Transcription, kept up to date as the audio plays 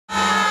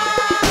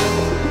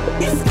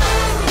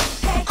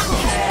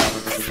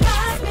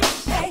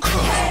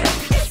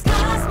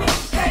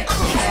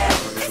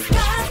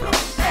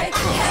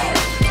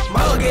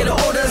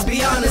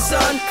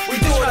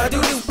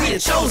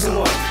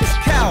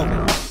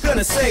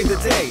save the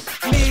day.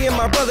 Me and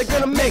my brother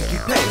gonna make you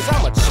pay. Cause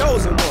I'm a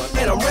chosen one,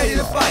 and I'm ready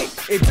to fight.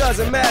 It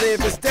doesn't matter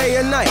if it's day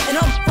or night. And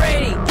I'm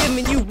Freddie,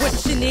 giving you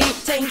what you need.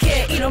 Taking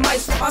care of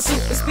Edomites with my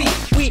super speed.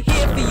 We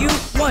here for you,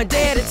 one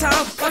day at a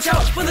time. Watch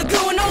out for the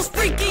good and those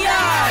freaky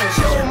eyes.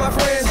 Yo, my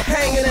friends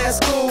hanging at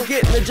school,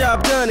 getting the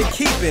job done and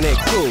keeping it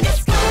cool.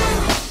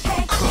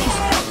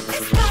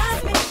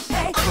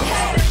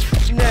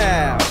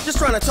 Now, just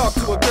trying to talk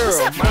to a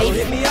girl. Milo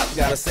hit me up,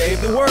 gotta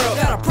save the world.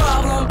 Got a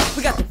problem,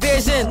 we got the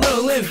vision,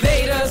 little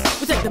invaders.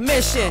 We take the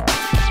mission,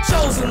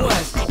 chosen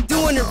ones,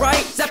 doing it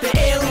right, zapping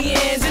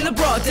aliens in the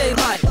broad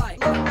daylight. Milo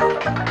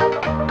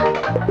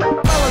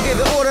gave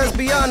the orders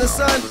beyond the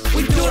sun.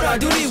 We doing our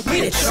duty,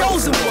 we the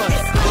chosen ones.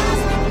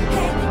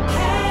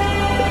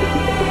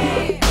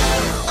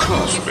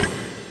 Cosmic.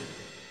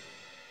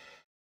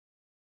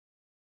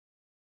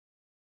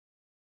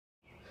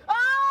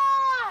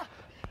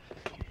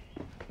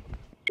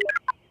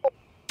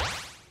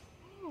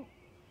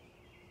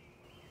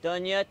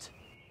 Done yet?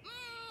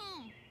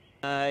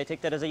 I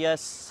take that as a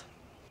yes.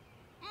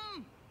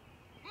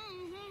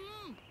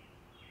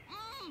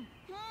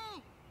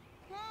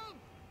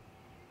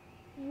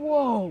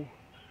 Whoa!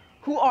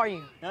 Who are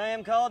you? I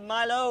am called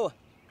Milo,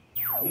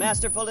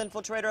 masterful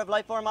infiltrator of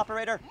lifeform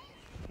operator.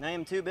 I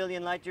am 2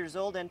 billion light years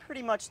old and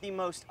pretty much the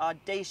most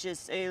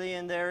audacious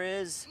alien there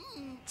is.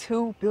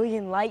 2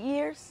 billion light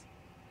years?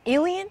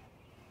 Alien?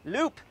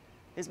 Loop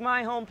is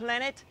my home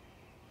planet.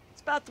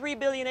 It's about 3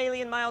 billion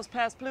alien miles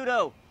past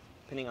Pluto,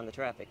 depending on the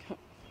traffic.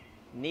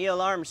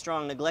 Neil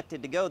Armstrong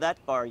neglected to go that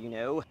far, you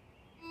know.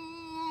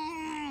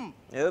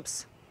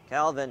 Oops,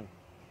 Calvin.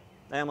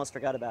 I almost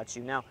forgot about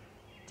you. Now,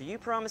 do you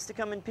promise to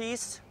come in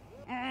peace?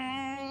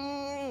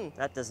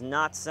 That does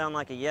not sound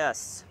like a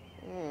yes.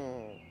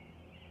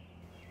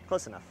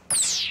 Close enough.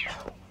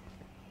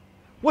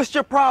 What's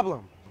your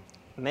problem?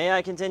 May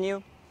I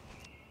continue?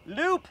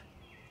 Loop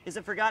is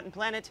a forgotten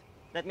planet.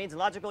 That means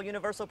logical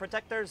universal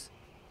protectors.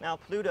 Now,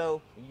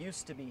 Pluto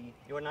used to be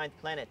your 9th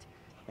planet.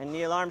 And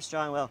Neil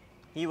Armstrong, well,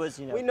 he was,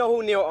 you know... We know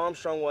who Neil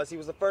Armstrong was. He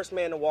was the first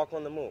man to walk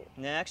on the moon.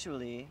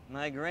 Actually,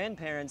 my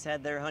grandparents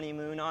had their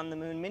honeymoon on the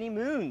moon many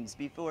moons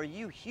before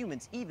you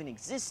humans even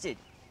existed.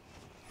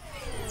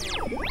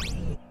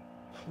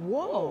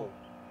 Whoa!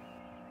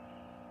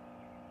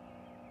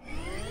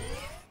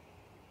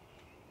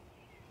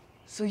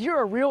 So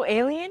you're a real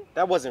alien?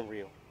 That wasn't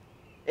real.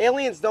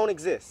 Aliens don't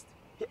exist.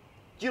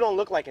 You don't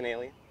look like an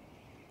alien.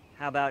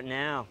 How about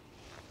now?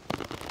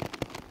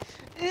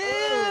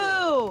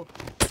 Ew!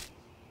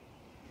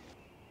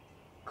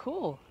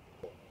 Cool.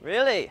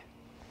 Really?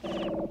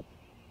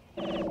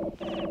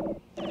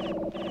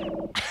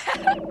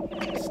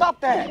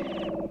 Stop that!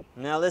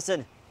 Now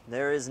listen,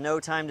 there is no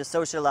time to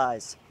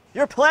socialize.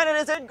 Your planet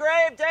is in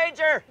grave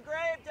danger!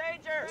 Grave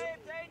danger! Grave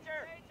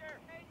danger!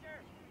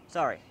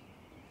 Sorry,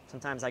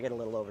 sometimes I get a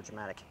little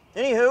overdramatic.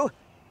 Anywho,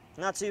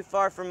 not too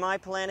far from my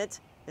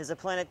planet is a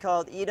planet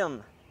called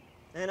Edom.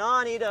 And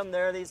on Edom,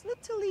 there are these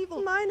little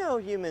evil Mino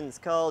humans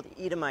called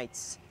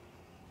Edomites.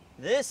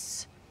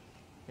 This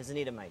is an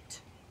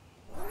Edomite.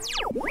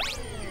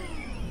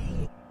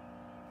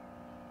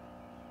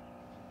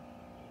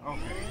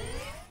 Okay.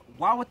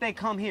 Why would they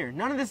come here?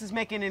 None of this is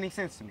making any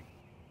sense to me.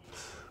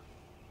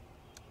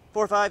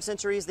 For 5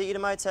 centuries, the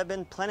Edomites have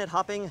been planet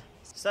hopping,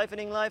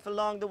 siphoning life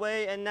along the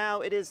way, and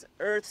now it is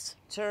Earth's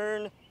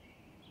turn.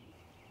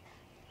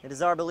 It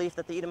is our belief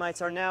that the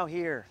Edomites are now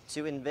here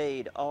to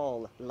invade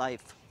all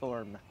life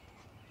form.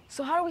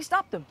 So how do we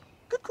stop them?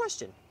 Good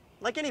question.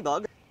 Like any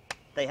bug,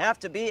 they have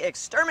to be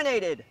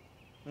exterminated.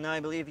 And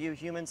I believe you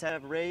humans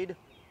have raid.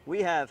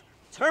 We have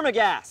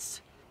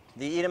Termagas.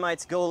 The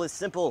Edomites' goal is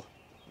simple.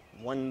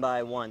 One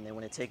by one, they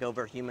want to take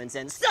over humans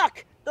and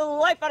suck the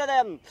life out of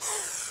them.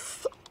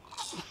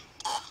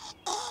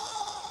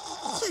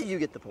 You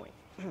get the point.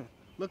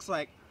 Looks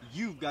like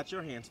you've got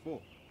your hands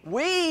full.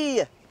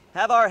 We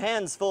have our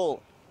hands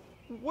full.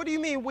 What do you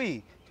mean,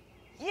 we?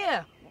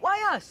 Yeah,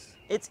 why us?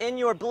 It's in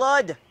your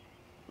blood.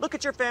 Look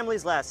at your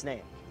family's last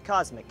name,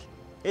 Cosmic.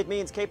 It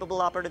means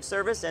capable operative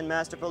service and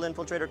masterful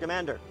infiltrator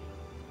commander.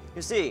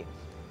 You see,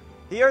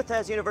 the Earth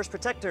has universe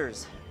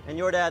protectors, and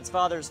your dad's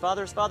father's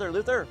father,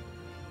 Luther,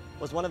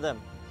 was one of them.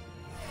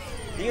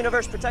 The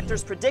universe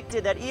protectors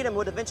predicted that Edom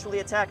would eventually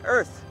attack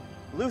Earth.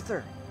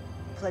 Luther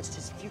pledged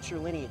his future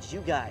lineage,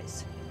 you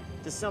guys,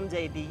 to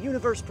someday be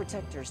universe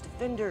protectors,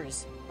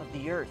 defenders of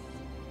the Earth.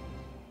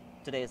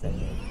 Today is that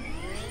day.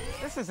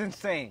 This is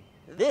insane.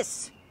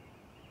 This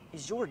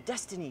is your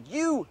destiny.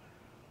 You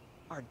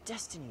are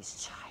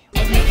Destiny's child.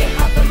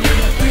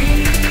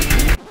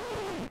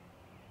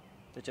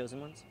 The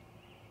chosen ones?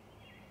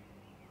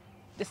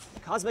 This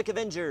Cosmic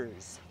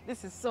Avengers.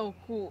 is so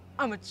cool.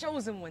 I'm a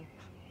chosen one.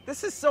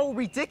 This is so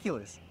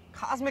ridiculous.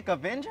 Cosmic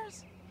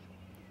Avengers?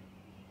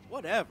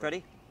 Whatever.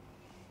 Freddie,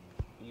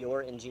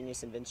 your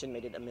ingenious invention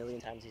made it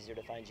 1,000,000 times easier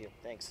to find you.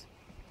 Thanks.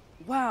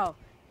 Wow,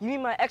 you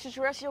mean my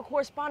extraterrestrial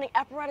corresponding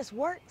apparatus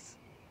works?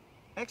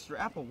 Extra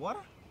apple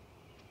water?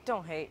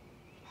 Don't hate.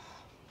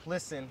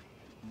 Listen,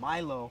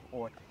 Milo,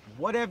 or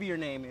whatever your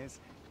name is,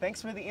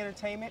 thanks for the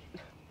entertainment,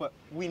 but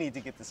we need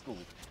to get to school.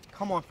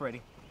 Come on,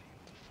 Freddie.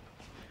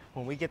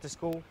 When we get to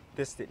school,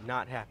 this did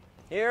not happen.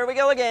 Here we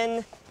go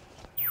again.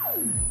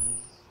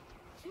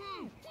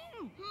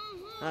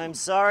 I'm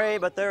sorry,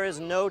 but there is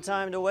no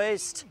time to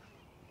waste.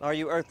 Are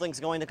you Earthlings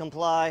going to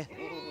comply?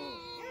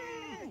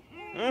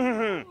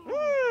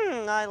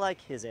 I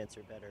like his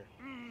answer better.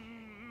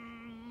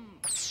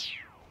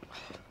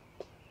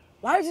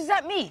 Why is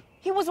that me?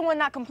 He was the one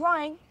not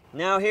complying.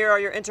 Now here are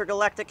your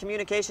intergalactic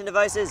communication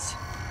devices,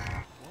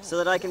 so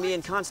that I can be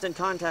in constant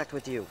contact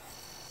with you.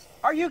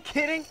 Are you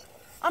kidding?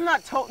 I'm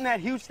not toting that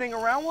huge thing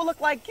around. We'll look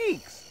like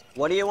geeks.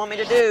 What do you want me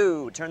to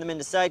do? Turn them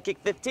into Sidekick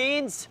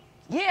 15s?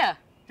 Yeah.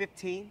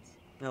 15s?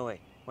 No, wait.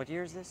 What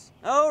year is this?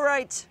 Oh,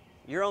 right.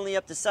 You're only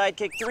up to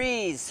Sidekick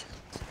 3s.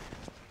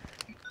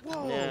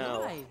 Whoa, now,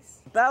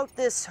 nice. About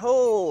this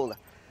hole.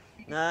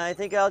 I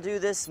think I'll do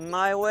this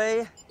my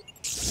way.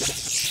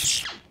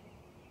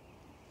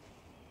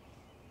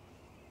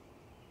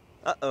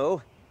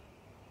 Uh-oh.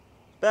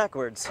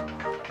 Backwards.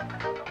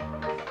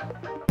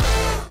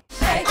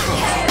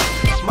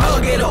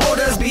 Milo gave the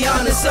orders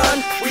beyond the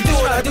sun. We do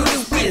what I do,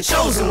 we the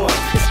chosen one.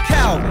 It's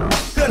Calvin,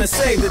 gonna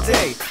save the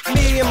day.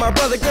 Me and my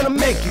brother gonna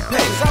make you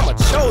pay. 'Cause I'm a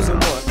chosen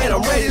one, and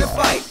I'm ready to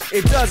fight.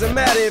 It doesn't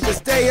matter if it's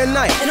day or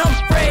night. And I'm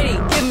Freddie,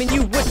 giving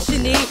you what you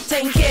need.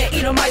 Taking care of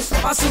eater mice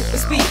with my super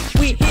speed.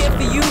 We here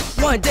for you,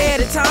 one day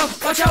at a time.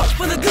 Watch out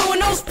for the goo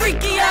and those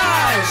freaky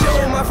eyes.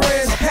 Showing my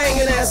friends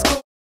hanging at school.